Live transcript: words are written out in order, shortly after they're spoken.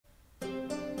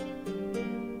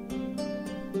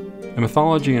In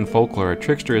mythology and folklore, a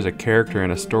trickster is a character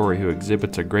in a story who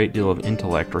exhibits a great deal of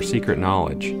intellect or secret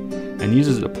knowledge, and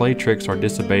uses it to play tricks or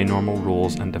disobey normal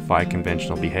rules and defy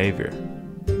conventional behavior.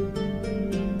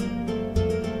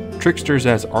 Tricksters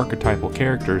as archetypal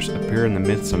characters appear in the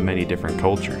myths of many different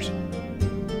cultures.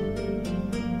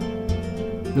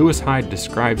 Hyde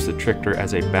describes the trickster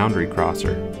as a boundary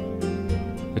crosser.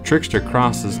 The trickster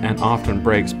crosses and often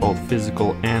breaks both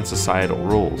physical and societal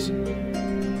rules.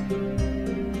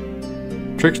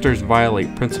 Tricksters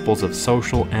violate principles of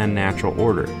social and natural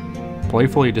order,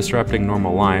 playfully disrupting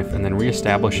normal life and then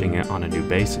re-establishing it on a new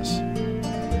basis.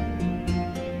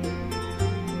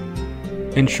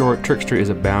 In short, Trickster is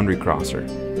a boundary crosser.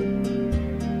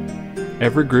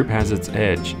 Every group has its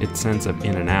edge, its sense of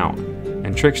in and out,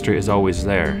 and Trickster is always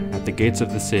there, at the gates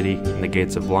of the city and the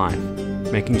gates of life,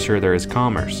 making sure there is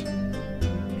commerce.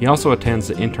 He also attends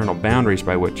the internal boundaries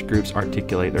by which groups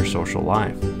articulate their social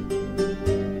life.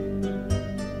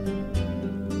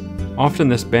 Often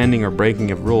this bending or breaking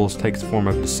of rules takes the form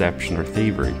of deception or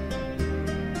thievery.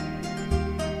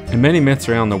 In many myths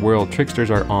around the world, tricksters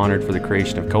are honored for the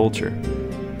creation of culture.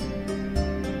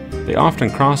 They often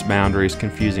cross boundaries,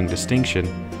 confusing distinction,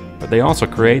 but they also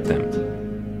create them.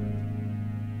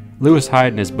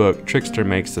 Hyde in his book, Trickster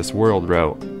Makes This World,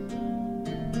 wrote,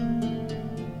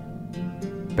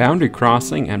 "Boundary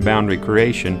crossing and boundary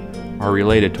creation are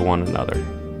related to one another.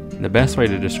 And the best way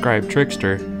to describe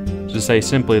Trickster is to say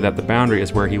simply that the boundary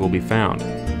is where he will be found,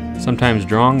 sometimes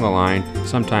drawing the line,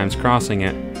 sometimes crossing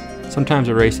it, sometimes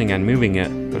erasing and moving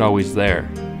it, but always there.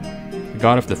 The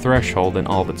god of the threshold in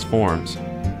all of its forms."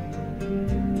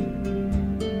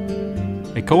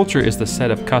 A culture is the set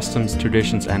of customs,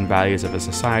 traditions, and values of a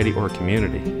society or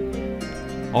community.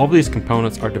 All of these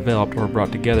components are developed or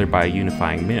brought together by a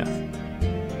unifying myth.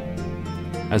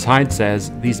 As Hyde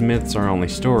says, these myths are only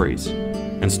stories,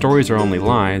 and stories are only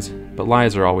lies, but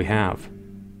lies are all we have.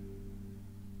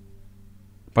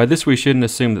 By this we shouldn't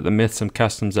assume that the myths and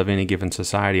customs of any given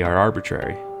society are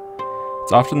arbitrary.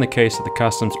 It's often the case that the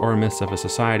customs or myths of a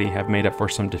society have made up for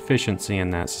some deficiency in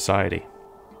that society.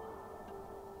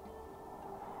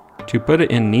 To put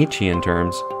it in Nietzschean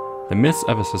terms, the myths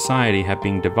of a society have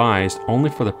been devised only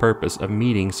for the purpose of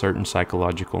meeting certain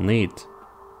psychological needs.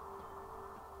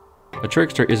 A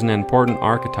trickster is an important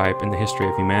archetype in the history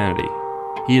of humanity.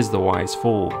 He is the wise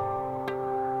fool.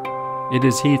 It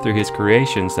is he through his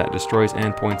creations that destroys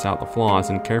and points out the flaws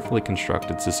in carefully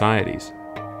constructed societies.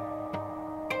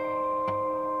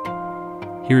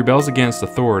 He rebels against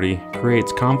authority,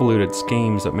 creates convoluted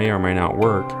schemes that may or may not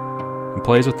work, and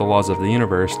plays with the laws of the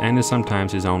universe and is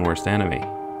sometimes his own worst enemy.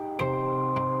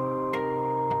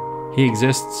 He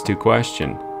exists to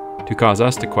question, to cause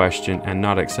us to question and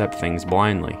not accept things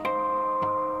blindly.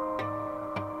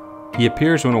 He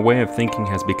appears when a way of thinking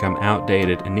has become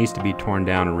outdated and needs to be torn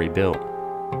down and rebuilt.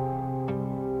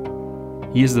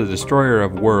 He is the destroyer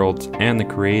of worlds and the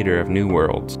creator of new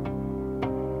worlds.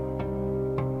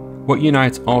 What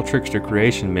unites all trickster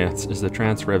creation myths is the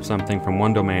transfer of something from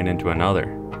one domain into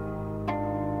another.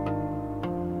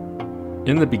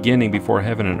 In the beginning, before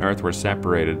heaven and earth were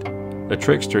separated, the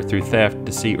trickster through theft,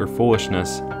 deceit, or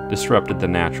foolishness disrupted the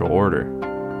natural order.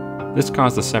 This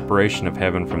caused the separation of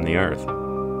heaven from the earth.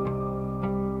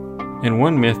 In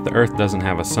one myth, the earth doesn't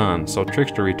have a sun, so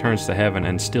Trickster returns to heaven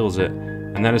and steals it,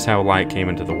 and that is how light came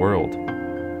into the world.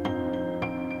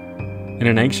 In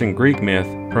an ancient Greek myth,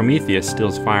 Prometheus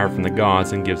steals fire from the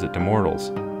gods and gives it to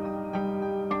mortals.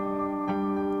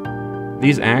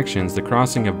 These actions, the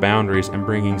crossing of boundaries and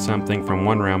bringing something from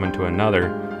one realm into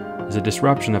another, is a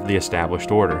disruption of the established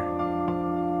order.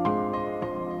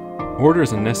 Order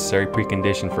is a necessary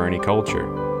precondition for any culture,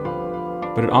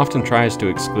 but it often tries to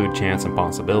exclude chance and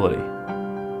possibility.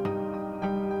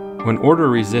 When order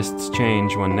resists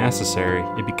change when necessary,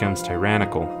 it becomes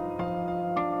tyrannical.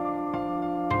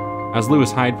 As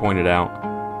Hyde pointed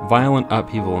out, violent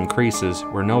upheaval increases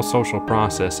where no social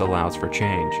process allows for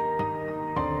change.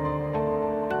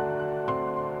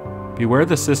 Beware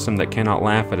the system that cannot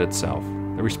laugh at itself,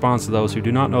 that responds to those who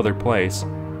do not know their place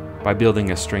by building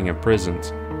a string of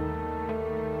prisons.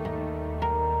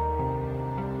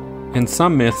 In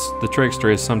some myths, the trickster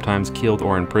is sometimes killed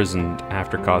or imprisoned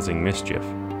after causing mischief.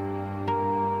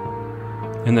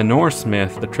 In the Norse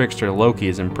myth, the trickster Loki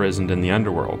is imprisoned in the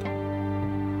underworld.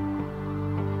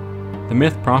 The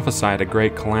myth prophesied a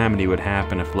great calamity would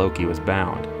happen if Loki was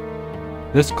bound.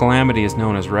 This calamity is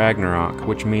known as Ragnarok,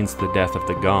 which means the death of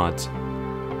the gods.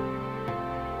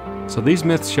 So these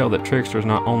myths show that Trickster is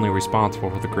not only responsible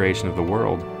for the creation of the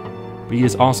world, but he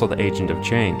is also the agent of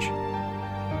change.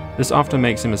 This often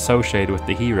makes him associated with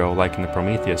the hero, like in the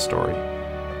Prometheus story.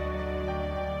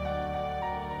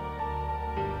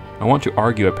 I want to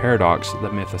argue a paradox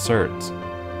that myth asserts: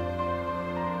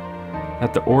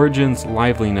 that the origins,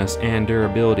 liveliness, and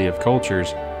durability of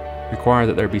cultures require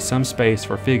that there be some space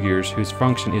for figures whose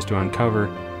function is to uncover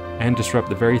and disrupt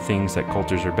the very things that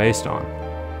cultures are based on.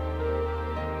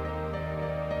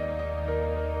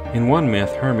 In one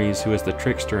myth, Hermes, who is the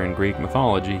trickster in Greek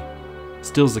mythology,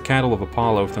 steals the cattle of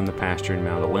Apollo from the pasture in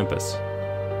Mount Olympus.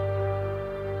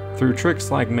 Through tricks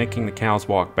like making the cows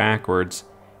walk backwards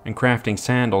and crafting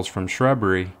sandals from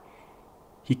shrubbery,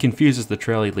 he confuses the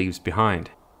trail he leaves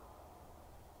behind.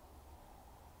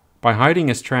 By hiding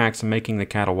his tracks and making the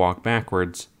cattle walk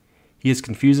backwards, he is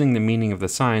confusing the meaning of the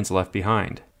signs left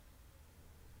behind.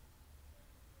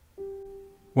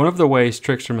 One of the ways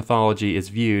trickster mythology is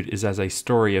viewed is as a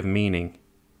story of meaning.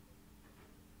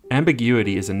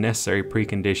 Ambiguity is a necessary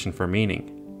precondition for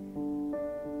meaning.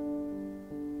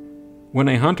 When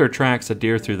a hunter tracks a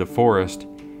deer through the forest,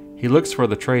 he looks for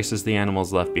the traces the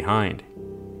animals left behind.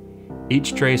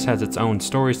 Each trace has its own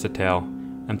stories to tell,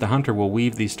 and the hunter will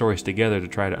weave these stories together to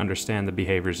try to understand the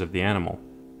behaviors of the animal.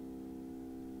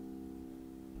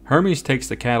 Hermes takes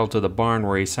the cattle to the barn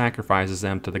where he sacrifices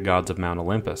them to the gods of Mount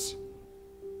Olympus.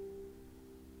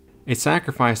 A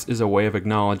sacrifice is a way of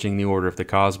acknowledging the order of the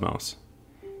cosmos.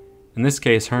 In this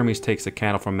case, Hermes takes the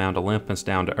cattle from Mount Olympus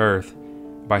down to Earth.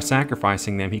 By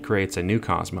sacrificing them, he creates a new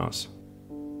cosmos.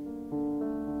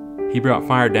 He brought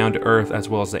fire down to Earth as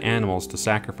well as the animals to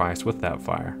sacrifice with that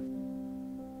fire.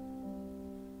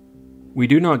 We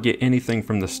do not get anything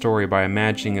from the story by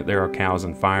imagining that there are cows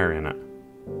and fire in it.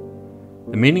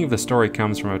 The meaning of the story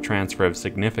comes from a transfer of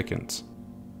significance.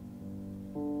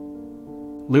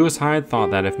 Lewis Hyde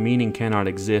thought that if meaning cannot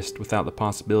exist without the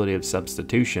possibility of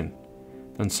substitution,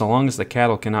 then so long as the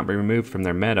cattle cannot be removed from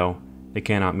their meadow, they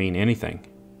cannot mean anything.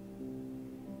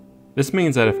 This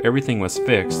means that if everything was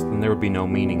fixed, then there would be no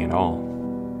meaning at all.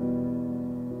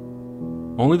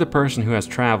 Only the person who has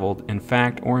traveled, in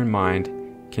fact or in mind,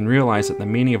 can realize that the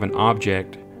meaning of an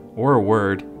object or a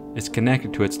word is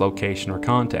connected to its location or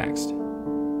context.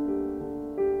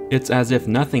 It's as if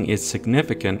nothing is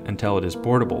significant until it is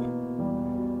portable.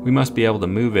 We must be able to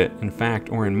move it, in fact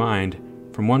or in mind,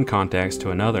 from one context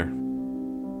to another.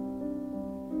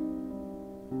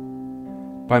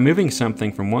 By moving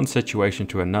something from one situation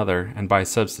to another, and by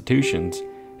substitutions,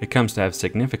 it comes to have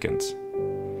significance.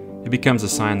 It becomes a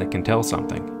sign that can tell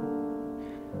something.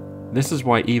 This is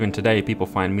why even today people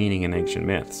find meaning in ancient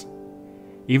myths.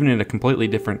 Even in a completely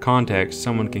different context,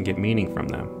 someone can get meaning from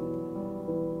them.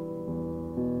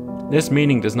 This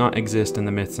meaning does not exist in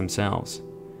the myths themselves.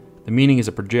 The meaning is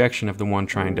a projection of the one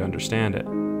trying to understand it.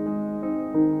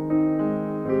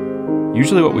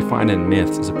 Usually what we find in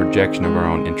myths is a projection of our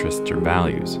own interests or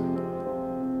values.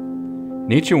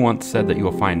 Nietzsche once said that you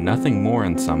will find nothing more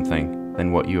in something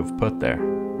than what you have put there.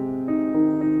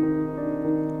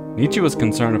 Nietzsche was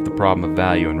concerned with the problem of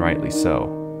value, and rightly so.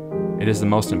 It is the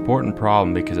most important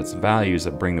problem because it's values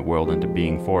that bring the world into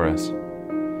being for us.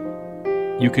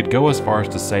 You could go as far as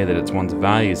to say that it's one's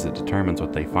values that determines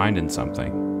what they find in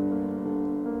something.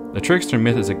 The trickster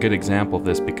myth is a good example of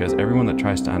this because everyone that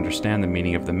tries to understand the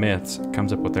meaning of the myths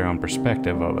comes up with their own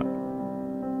perspective of it.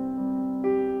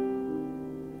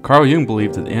 Carl Jung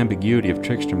believed that the ambiguity of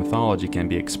trickster mythology can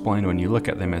be explained when you look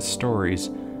at them as stories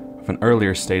of an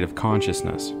earlier state of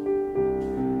consciousness.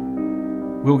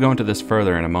 We'll go into this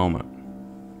further in a moment.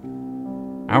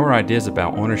 Our ideas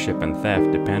about ownership and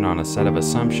theft depend on a set of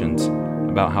assumptions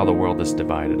about how the world is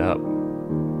divided up.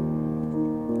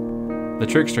 The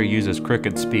trickster uses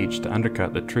crooked speech to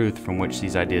undercut the truth from which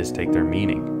these ideas take their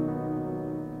meaning.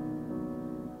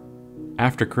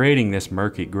 After creating this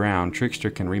murky ground,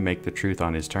 Trickster can remake the truth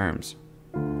on his terms.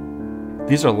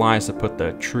 These are lies that put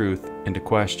the truth into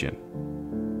question.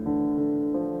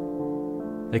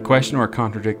 They question or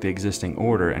contradict the existing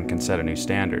order and can set a new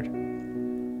standard.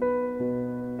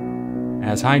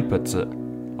 As Hyde puts it,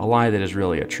 a lie that is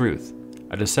really a truth,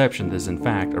 a deception that is in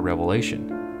fact a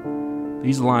revelation.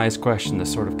 These lies question the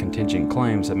sort of contingent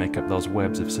claims that make up those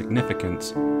webs of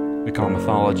significance we call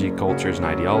mythology, cultures, and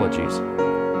ideologies.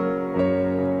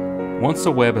 Once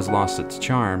the web has lost its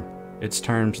charm, its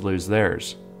terms lose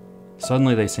theirs.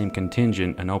 Suddenly they seem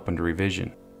contingent and open to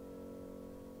revision.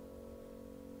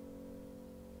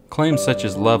 Claims such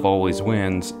as love always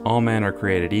wins, all men are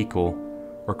created equal,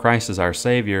 or Christ is our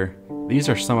Savior, these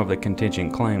are some of the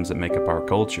contingent claims that make up our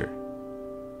culture.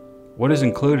 What is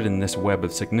included in this web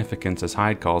of significance, as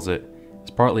Hyde calls it, is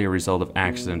partly a result of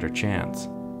accident or chance.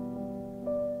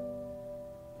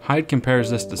 Hyde compares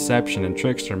this deception in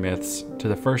trickster myths to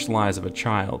the first lies of a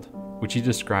child, which he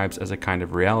describes as a kind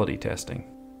of reality testing.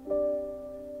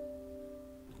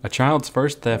 A child's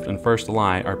first theft and first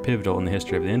lie are pivotal in the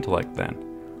history of the intellect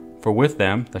then, for with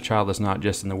them, the child is not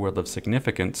just in the world of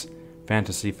significance,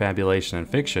 fantasy, fabulation, and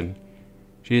fiction,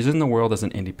 she is in the world as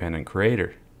an independent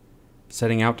creator,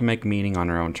 setting out to make meaning on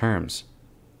her own terms,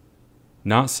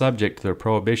 not subject to the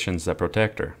prohibitions that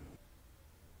protect her.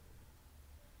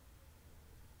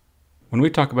 When we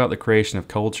talk about the creation of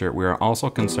culture, we are also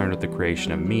concerned with the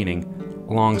creation of meaning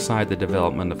alongside the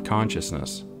development of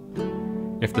consciousness.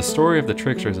 If the story of the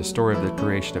trickster is a story of the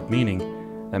creation of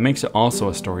meaning, that makes it also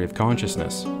a story of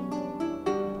consciousness.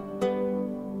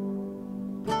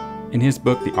 In his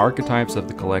book, The Archetypes of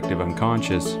the Collective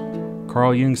Unconscious,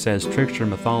 Carl Jung says trickster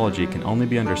mythology can only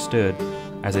be understood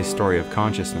as a story of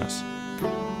consciousness.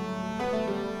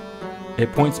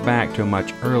 It points back to a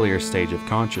much earlier stage of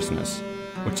consciousness,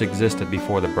 which existed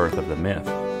before the birth of the myth.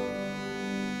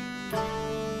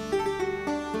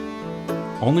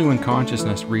 Only when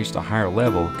consciousness reached a higher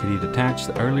level could he detach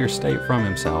the earlier state from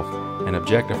himself and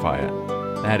objectify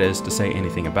it, that is, to say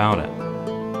anything about it.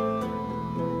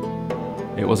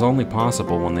 It was only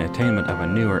possible when the attainment of a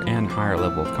newer and higher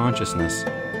level of consciousness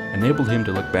enabled him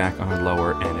to look back on a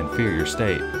lower and inferior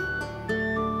state.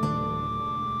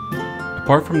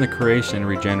 Apart from the creation and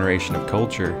regeneration of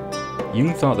culture,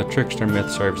 Jung thought the trickster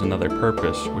myth serves another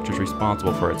purpose which is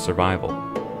responsible for its survival.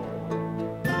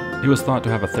 It was thought to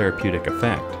have a therapeutic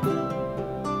effect.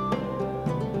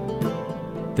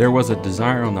 There was a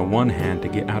desire on the one hand to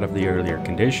get out of the earlier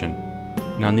condition,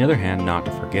 and on the other hand not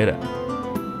to forget it.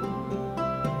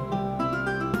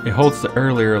 It holds the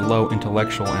earlier low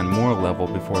intellectual and moral level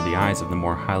before the eyes of the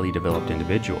more highly developed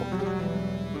individual,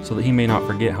 so that he may not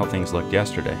forget how things looked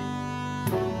yesterday.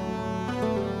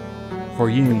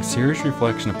 For Jung, serious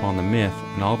reflection upon the myth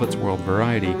and all of its world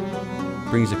variety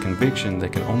brings a conviction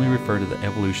that can only refer to the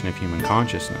evolution of human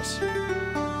consciousness,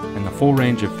 and the full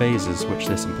range of phases which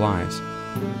this implies.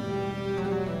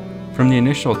 From the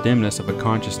initial dimness of a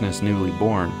consciousness newly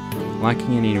born,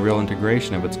 lacking any real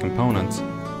integration of its components,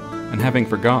 and having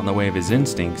forgotten the way of his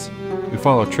instincts, we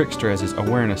follow Trickster as his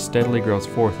awareness steadily grows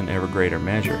forth in ever greater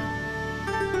measure.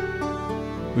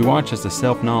 We watch as the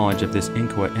self-knowledge of this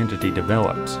inchoate entity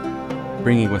develops,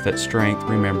 bringing with it strength,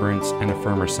 remembrance, and a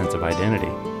firmer sense of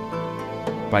identity.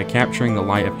 By capturing the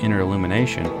light of inner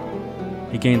illumination,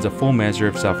 he gains a full measure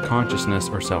of self-consciousness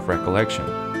or self-recollection,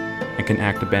 and can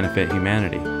act to benefit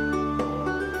humanity.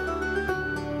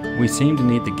 We seem to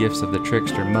need the gifts of the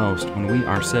trickster most when we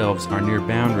ourselves are near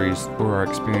boundaries or are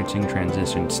experiencing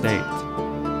transition states.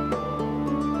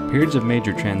 Periods of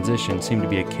major transition seem to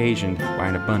be occasioned by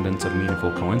an abundance of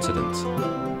meaningful coincidence.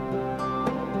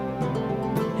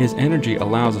 His energy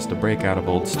allows us to break out of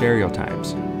old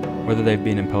stereotypes, whether they've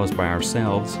been imposed by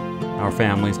ourselves, our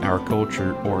families, our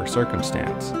culture, or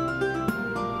circumstance.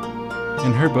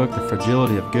 In her book, The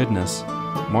Fragility of Goodness,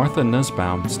 Martha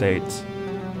Nussbaum states,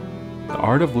 "The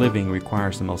art of living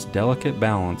requires the most delicate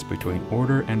balance between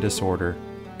order and disorder,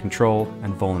 control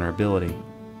and vulnerability.